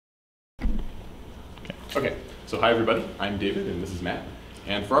Okay, so hi everybody, I'm David and this is Matt.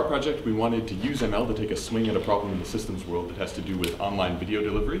 And for our project, we wanted to use ML to take a swing at a problem in the systems world that has to do with online video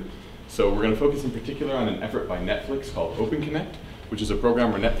delivery. So we're going to focus in particular on an effort by Netflix called OpenConnect, which is a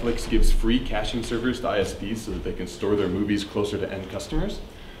program where Netflix gives free caching servers to ISPs so that they can store their movies closer to end customers.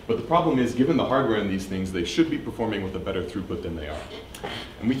 But the problem is, given the hardware in these things, they should be performing with a better throughput than they are.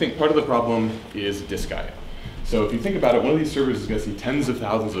 And we think part of the problem is Disgaea. So if you think about it, one of these servers is going to see tens of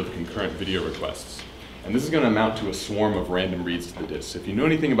thousands of concurrent video requests. And this is going to amount to a swarm of random reads to the disk. If you know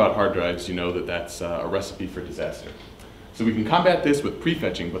anything about hard drives, you know that that's a recipe for disaster. So we can combat this with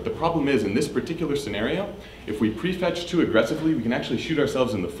prefetching, but the problem is, in this particular scenario, if we prefetch too aggressively, we can actually shoot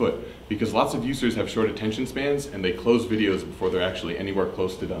ourselves in the foot, because lots of users have short attention spans and they close videos before they're actually anywhere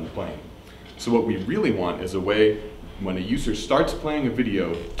close to done playing. So what we really want is a way, when a user starts playing a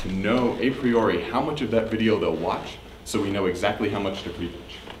video, to know a priori how much of that video they'll watch, so we know exactly how much to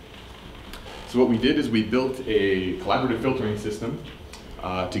prefetch. So what we did is we built a collaborative filtering system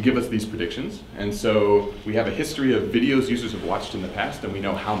to give us these predictions. And so we have a history of videos users have watched in the past, and we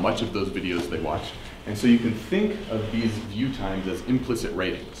know how much of those videos they watch. And so you can think of these view times as implicit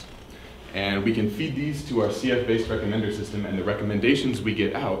ratings. And we can feed these to our CF-based recommender system, and the recommendations we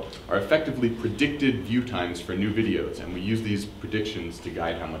get out are effectively predicted view times for new videos. And we use these predictions to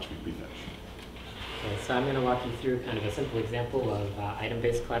guide how much we prefetch. Okay, so I'm going to walk you through kind of a simple example of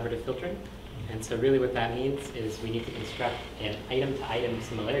item-based collaborative filtering. And so really what that means is we need to construct an item-to-item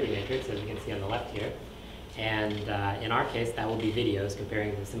similarity matrix, as you can see on the left here. And in our case, that will be videos,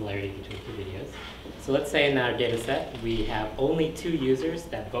 comparing the similarity between two videos. So let's say in our data set, we have only two users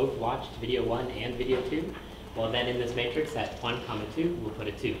that both watched video 1 and video 2. Well, then in this matrix, at 1, 2, we'll put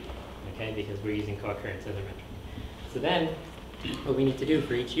a 2, okay, because we're using co-occurrence as a metric. So then what we need to do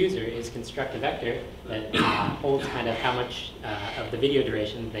for each user is construct a vector that holds kind of how much of the video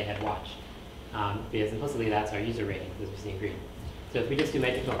duration they had watched. Because implicitly that's our user ratings, as we see in green. So if we just do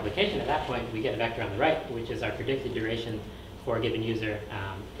matrix multiplication, at that point we get a vector on the right, which is our predicted duration for a given user,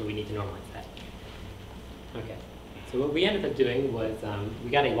 but we need to normalize that. Okay, so what we ended up doing was we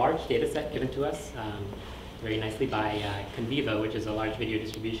got a large data set given to us very nicely by Conviva, which is a large video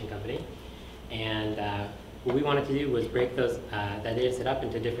distribution company. And what we wanted to do was break that data set up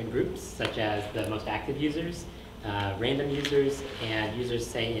into different groups, such as the most active users, random users, and users,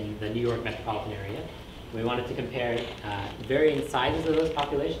 say, in the New York metropolitan area. We wanted to compare varying sizes of those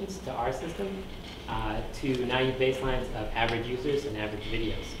populations to our system to naive baselines of average users and average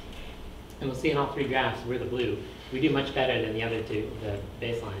videos. And we'll see in all three graphs, we're the blue. We do much better than the other two, the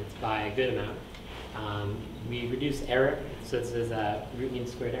baselines, by a good amount. We reduce error, so this is root mean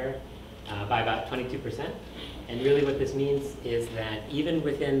squared error, by about 22%. And really what this means is that even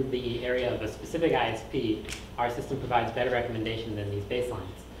within the area of a specific ISP, our system provides better recommendation than these baselines.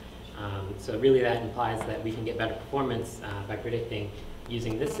 So really that implies that we can get better performance by predicting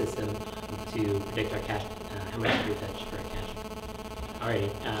using this system to predict our cache, how much to prefetch for our cache.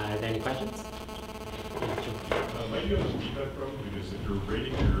 Alrighty, are there any questions? Yeah, sure. Might you have a feedback problem? Because if you're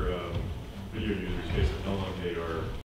rating your video users based on how long they are